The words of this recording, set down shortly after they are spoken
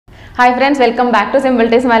Hi friends, welcome back to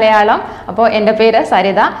SimpleTips Malayalam. അപ്പോൾ എൻ്റെ പേര്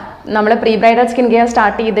സരിത. നമ്മൾ pre bridal skin care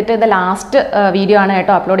start ചെയ്തിട്ട് ഇത് ലാസ്റ്റ് വീഡിയോ ആണ്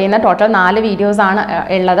കേട്ടോ അപ്ലോഡ് ചെയ്യുന്ന. ടോട്ടൽ 4 വീഡിയോസ് ആണ്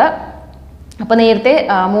ഉള്ളത്. അപ്പോൾ നേരത്തെ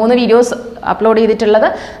 3 വീഡിയോസ് അപ്ലോഡ് ചെയ്തിട്ടുള്ളത്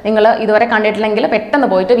നിങ്ങൾ ഇതുവരെ കണ്ടിട്ടില്ലെങ്കിൽ പെട്ടെന്ന്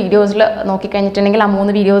പോയിട്ട് വീഡിയോസിൽ നോക്കിക്കഴിഞ്ഞിട്ടുണ്ടെങ്കിൽ ആ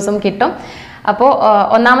 3 വീഡിയോസും കിട്ടും. അപ്പോൾ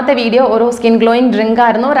ഒന്നാമത്തെ വീഡിയോ ഒരു സ്കിൻ ഗ്ലോയിങ് ഡ്രിങ്ക്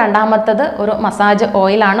ആയിരുന്നു. രണ്ടാമത്തത് ഒരു മസാജ്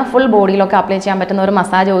ഓയിലാണ്, ഫുൾ ബോഡിയിലൊക്കെ അപ്ലൈ ചെയ്യാൻ പറ്റുന്ന ഒരു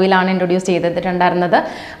മസാജ് ഓയിലാണ് ഇൻട്രൊഡ്യൂസ് ചെയ്തിട്ടുണ്ടായിരുന്നത്.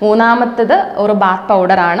 മൂന്നാമത്തത് ഒരു ബാത്ത്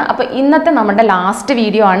പൗഡറാണ്. അപ്പോൾ ഇന്നത്തെ നമ്മുടെ ലാസ്റ്റ്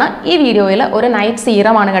വീഡിയോ ആണ്. ഈ വീഡിയോയിൽ ഒരു നൈറ്റ്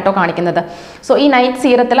സീറമാണ് കേട്ടോ കാണിക്കുന്നത്. സോ ഈ നൈറ്റ്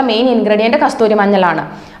സീറത്തിലെ മെയിൻ ഇൻഗ്രീഡിയൻറ്റ് കസ്തൂരി മഞ്ഞളാണ്.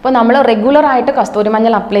 അപ്പോൾ നമ്മൾ റെഗുലറായിട്ട് കസ്തൂരി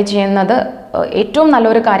മഞ്ഞൾ അപ്ലൈ ചെയ്യുന്നത് ഏറ്റവും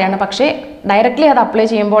നല്ലൊരു കാര്യമാണ്. പക്ഷേ ഡയറക്റ്റ്ലി അത് അപ്ലൈ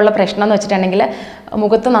ചെയ്യുമ്പോൾ ഉള്ള പ്രശ്നം എന്ന് വെച്ചിട്ടുണ്ടെങ്കിൽ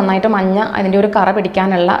മുഖത്ത് നന്നായിട്ട് മഞ്ഞ അതിൻ്റെ ഒരു കറ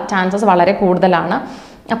പിടിക്കാനുള്ള ചാൻസസ് വളരെ കൂടുതലാണ്.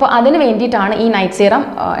 അപ്പോൾ അതിന് വേണ്ടിയിട്ടാണ് ഈ നൈറ്റ് സീറം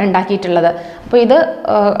ഉണ്ടാക്കിയിട്ടുള്ളത്. അപ്പോൾ ഇത്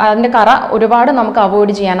അതിൻ്റെ കറ ഒരുപാട് നമുക്ക്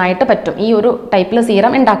അവോയ്ഡ് ചെയ്യാനായിട്ട് പറ്റും ഈ ഒരു ടൈപ്പിൽ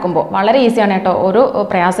സീറം ഉണ്ടാക്കുമ്പോൾ. വളരെ ഈസിയാണ് കേട്ടോ, ഒരു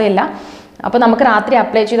പ്രയാസമില്ല. അപ്പോൾ നമുക്ക് രാത്രി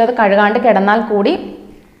അപ്ലൈ ചെയ്തത് കഴുകാണ്ട് കിടന്നാൽ കൂടി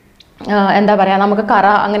എന്താ പറയുക, നമുക്ക് കറ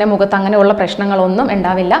അങ്ങനെ മുഖത്ത് അങ്ങനെയുള്ള പ്രശ്നങ്ങളൊന്നും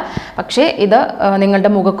ഉണ്ടാവില്ല. പക്ഷേ ഇത് നിങ്ങളുടെ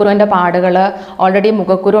മുഖക്കുരുവിൻ്റെ പാടുകൾ, ഓൾറെഡി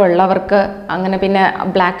മുഖക്കുരു ഉള്ളവർക്ക്, അങ്ങനെ പിന്നെ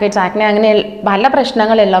ബ്ലാക്ക് ഹെഡ്സ്, ആക്നെ, അങ്ങനെ പല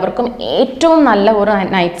പ്രശ്നങ്ങളുള്ളവർക്കും ഏറ്റവും നല്ല ഒരു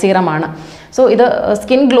നൈറ്റ് സീറമാണ്. സോ ഇത്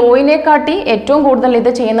സ്കിൻ ഗ്ലോയിനെക്കാട്ടി ഏറ്റവും കൂടുതൽ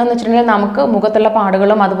ഇത് ചെയ്യുന്നതെന്ന് വെച്ചിട്ടുണ്ടെങ്കിൽ നമുക്ക് മുഖത്തുള്ള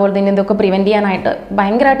പാടുകളും അതുപോലെ തന്നെ ഇതൊക്കെ പ്രിവെൻറ്റ് ചെയ്യാനായിട്ട്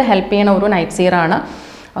ഭയങ്കരമായിട്ട് ഹെൽപ്പ് ചെയ്യുന്ന ഒരു നൈറ്റ് സീറമാണ്.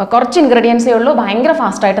 കുറച്ച് ഇൻഗ്രീഡിയൻസേ ഉള്ളൂ, ഭയങ്കര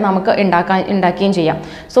ഫാസ്റ്റായിട്ട് നമുക്ക് ഉണ്ടാക്കുകയും ചെയ്യാം.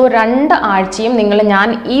 സോ 2 ആഴ്ചയും ഞാൻ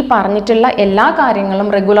ഈ പറഞ്ഞിട്ടുള്ള എല്ലാ കാര്യങ്ങളും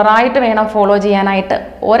റെഗുലറായിട്ട് വേണം ഫോളോ ചെയ്യാനായിട്ട്.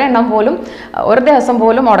 ഒരെണ്ണം പോലും ഒരു ദിവസം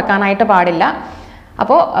പോലും മുടക്കാനായിട്ട് പാടില്ല.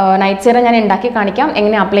 അപ്പോൾ നൈറ്റ് സീറം ഞാൻ ഉണ്ടാക്കി കാണിക്കാം,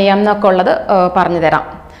 എങ്ങനെ അപ്ലൈ ചെയ്യാം എന്നൊക്കെ ഉള്ളത് പറഞ്ഞു തരാം.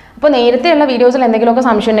 അപ്പോൾ നേരത്തെയുള്ള വീഡിയോസിൽ എന്തെങ്കിലുമൊക്കെ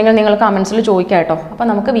സംശയം ഉണ്ടെങ്കിൽ നിങ്ങൾ കമൻസിൽ ചോദിക്കാം കേട്ടോ. അപ്പോൾ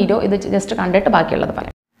നമുക്ക് വീഡിയോ ഇത് ജസ്റ്റ് കണ്ടിട്ട് ബാക്കിയുള്ളത്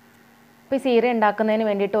പറയാം. അപ്പോൾ ഈ സീറം ഉണ്ടാക്കുന്നതിന്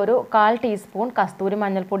വേണ്ടിയിട്ട് ഒരു 1/4 ടീസ്പൂൺ കസ്തൂരി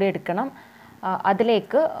മഞ്ഞൾപ്പൊടി എടുക്കണം.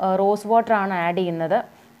 അതിലേക്ക് റോസ് വാട്ടറാണ് ആഡ് ചെയ്യുന്നത്.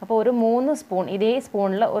 അപ്പോൾ ഒരു 3 സ്പൂൺ, ഇതേ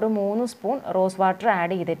സ്പൂണിൽ ഒരു 3 സ്പൂൺ റോസ് വാട്ടർ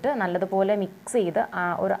ആഡ് ചെയ്തിട്ട് നല്ലതുപോലെ മിക്സ് ചെയ്ത്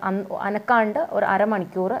ഒരു അനക്കാണ്ട് ഒരു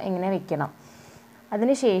അരമണിക്കൂർ ഇങ്ങനെ വെക്കണം.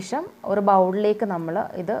 അതിനുശേഷം ഒരു ബൗളിലേക്ക് നമ്മൾ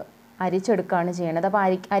ഇത് അരിച്ചെടുക്കുകയാണ് ചെയ്യേണ്ടത്. അപ്പോൾ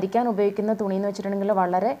അരിക്കാൻ ഉപയോഗിക്കുന്ന തുണി എന്ന് വെച്ചിട്ടുണ്ടെങ്കിൽ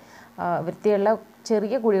വളരെ വൃത്തിയുള്ള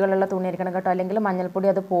ചെറിയ കുഴികളുള്ള തുണി ആയിരിക്കണം കേട്ടോ, അല്ലെങ്കിൽ മഞ്ഞൾപ്പൊടി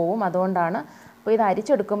അത് പോവും. അതുകൊണ്ടാണ്. അപ്പോൾ ഇത്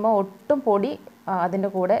അരിച്ചെടുക്കുമ്പോൾ ഒട്ടും പൊടി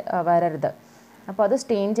അതിൻ്റെ കൂടെ വരരുത്. അപ്പോൾ അത്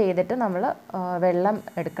സ്റ്റെയിൻ ചെയ്തിട്ട് നമ്മൾ വെള്ളം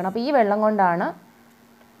എടുക്കണം. അപ്പോൾ ഈ വെള്ളം കൊണ്ടാണ്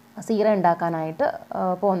സീറം ഉണ്ടാക്കാനായിട്ട്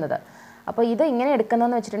പോകുന്നത്. അപ്പോൾ ഇത് ഇങ്ങനെ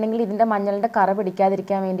എടുക്കുന്നതെന്ന് വെച്ചിട്ടുണ്ടെങ്കിൽ ഇതിൻ്റെ മഞ്ഞളുടെ കറ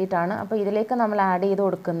പിടിക്കാതിരിക്കാൻ വേണ്ടിയിട്ടാണ്. അപ്പോൾ ഇതിലേക്ക് നമ്മൾ ആഡ് ചെയ്ത്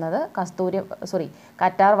കൊടുക്കുന്നത്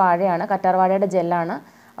കറ്റാർ വാഴയാണ്, കറ്റാർ വാഴയുടെ ജെല്ലാണ്.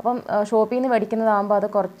 അപ്പം ഷോപ്പിൽ നിന്ന് മേടിക്കുന്നതാകുമ്പോൾ അത്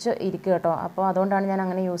കുറച്ച് ഇരിക്കും കേട്ടോ. അപ്പോൾ അതുകൊണ്ടാണ് ഞാൻ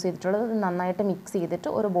അങ്ങനെ യൂസ് ചെയ്തിട്ടുള്ളത്. നന്നായിട്ട് മിക്സ് ചെയ്തിട്ട്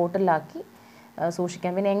ഒരു ബോട്ടിലാക്കി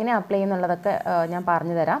സൂക്ഷിക്കാം. പിന്നെ എങ്ങനെ അപ്ലൈ ചെയ്യുന്നുള്ളതൊക്കെ ഞാൻ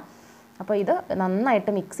പറഞ്ഞു തരാം. അപ്പോൾ ഇത്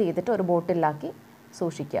നന്നായിട്ട് മിക്സ് ചെയ്തിട്ട് ഒരു ബോട്ടിലാക്കി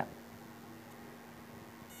സൂക്ഷിക്കുക.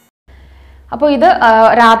 അപ്പോൾ ഇത്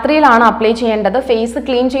രാത്രിയിലാണ് അപ്ലൈ ചെയ്യേണ്ടത്. ഫേസ്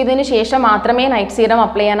ക്ലീൻ ചെയ്തതിന് ശേഷം മാത്രമേ നൈറ്റ് സീറം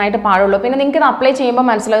അപ്ലൈ ചെയ്യാനായിട്ട് പാടുള്ളൂ. പിന്നെ നിങ്ങൾക്ക് ഇത് അപ്ലൈ ചെയ്യുമ്പോൾ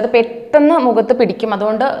മനസ്സിലാവും, ഇത് പെട്ടെന്ന് മുഖത്ത് പിടിക്കും.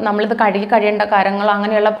 അതുകൊണ്ട് നമ്മളിത് കഴിയേണ്ട കാര്യങ്ങളോ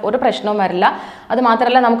അങ്ങനെയുള്ള ഒരു പ്രശ്നവും വരില്ല. അത്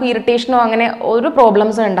മാത്രമല്ല നമുക്ക് ഇറിറ്റേഷനോ അങ്ങനെ ഒരു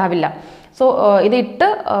പ്രോബ്ലംസും ഉണ്ടാവില്ല. സോ ഇതിട്ട്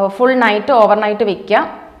ഫുൾ നൈറ്റ് ഓവർനൈറ്റ് വെക്കുക.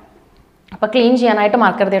 അപ്പോൾ ക്ലീൻ ചെയ്യാനായിട്ട്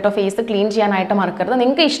മറക്കരുത് കേട്ടോ, ഫേസ് ക്ലീൻ ചെയ്യാനായിട്ട് മറക്കരുത്.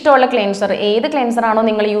 നിങ്ങൾക്ക് ഇഷ്ടമുള്ള ക്ലെൻസർ, ഏത് ക്ലെൻസറാണോ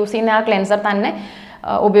നിങ്ങൾ യൂസ് ചെയ്യുന്ന ആ ക്ലെൻസർ തന്നെ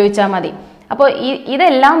ഉപയോഗിച്ചാൽ മതി. അപ്പോൾ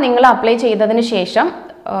ഇതെല്ലാം നിങ്ങൾ അപ്ലൈ ചെയ്തതിന് ശേഷം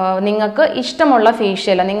നിങ്ങൾക്ക് ഇഷ്ടമുള്ള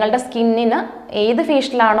ഫേഷ്യൽ, നിങ്ങളുടെ സ്കിന്നിന് ഏത്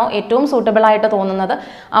ഫേഷ്യലാണോ ഏറ്റവും സൂട്ടബിൾ ആയിട്ട് തോന്നുന്നത്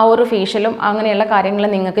ആ ഒരു ഫേഷ്യലും അങ്ങനെയുള്ള കാര്യങ്ങൾ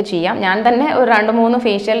നിങ്ങൾക്ക് ചെയ്യാം. ഞാൻ തന്നെ ഒരു 2-3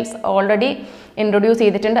 ഫേഷ്യൽസ് ഓൾറെഡി ഇൻട്രൊഡ്യൂസ്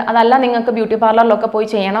ചെയ്തിട്ടുണ്ട്. അതല്ല നിങ്ങൾക്ക് ബ്യൂട്ടി പാർലറിലൊക്കെ പോയി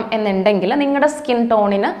ചെയ്യണം എന്നുണ്ടെങ്കിൽ നിങ്ങളുടെ സ്കിൻ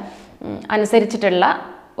ടോണിന് അനുസരിച്ചിട്ടുള്ള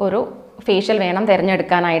ഒരു ഫേഷ്യൽ വേണം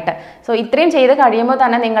തിരഞ്ഞെടുക്കാനായിട്ട്. സോ ഇത്രയും ചെയ്ത് കഴിയുമ്പോൾ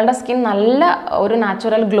തന്നെ നിങ്ങളുടെ സ്കിൻ നല്ല ഒരു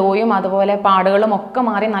നാച്ചുറൽ ഗ്ലോയും അതുപോലെ പാടുകളും ഒക്കെ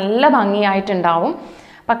മാറി നല്ല ഭംഗിയായിട്ടുണ്ടാവും.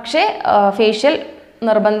 പക്ഷേ ഫേഷ്യൽ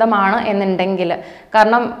നിർബന്ധമാണ് എന്നുണ്ടെങ്കിൽ,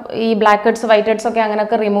 കാരണം ഈ ബ്ലാക്ക് ഹെഡ്സ് വൈറ്റ് ഹെഡ്സ് ഒക്കെ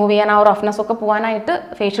അങ്ങനെയൊക്കെ റിമൂവ് ചെയ്യാൻ, ആ റഫ്നെസ് ഒക്കെ പോകാനായിട്ട്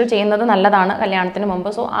ഫേഷ്യൽ ചെയ്യുന്നത് നല്ലതാണ് കല്യാണത്തിന്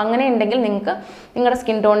മുമ്പ്. സോ അങ്ങനെ ഉണ്ടെങ്കിൽ നിങ്ങൾക്ക് നിങ്ങളുടെ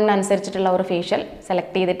സ്കിൻ ടോണിനനുസരിച്ചിട്ടുള്ള ഒരു ഫേഷ്യൽ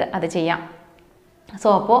സെലക്ട് ചെയ്തിട്ട് അത് ചെയ്യാം. സോ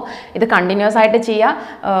അപ്പോൾ ഇത് കണ്ടിന്യൂസ് ആയിട്ട്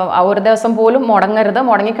ചെയ്യുക. ഒരു ദിവസം പോലും മുടങ്ങരുത്.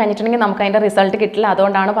 മുടങ്ങിക്കഴിഞ്ഞിട്ടുണ്ടെങ്കിൽ നമുക്ക് അതിൻ്റെ റിസൾട്ട് കിട്ടില്ല.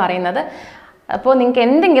 അതുകൊണ്ടാണ് പറയുന്നത്. അപ്പോൾ നിങ്ങൾക്ക്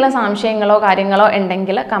എന്തെങ്കിലും സംശയങ്ങളോ കാര്യങ്ങളോ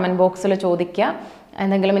ഉണ്ടെങ്കിൽ കമൻറ്റ് ബോക്സിൽ ചോദിക്കുക,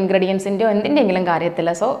 എന്തെങ്കിലും ഇൻഗ്രീഡിയൻസിൻ്റെയോ എന്തിൻ്റെങ്കിലും കാര്യത്തിൽ.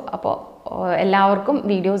 സോ അപ്പോൾ എല്ലാവർക്കും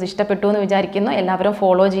വീഡിയോസ് ഇഷ്ടപ്പെട്ടു എന്ന് വിചാരിക്കുന്നു. എല്ലാവരും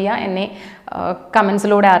ഫോളോ ചെയ്യുക, എന്നെ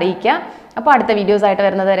കമൻസിലൂടെ അറിയിക്കുക. അപ്പോൾ അടുത്ത വീഡിയോസ് ആയിട്ട്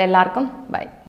വരുന്നത് വരെ എല്ലാവർക്കും ബൈ.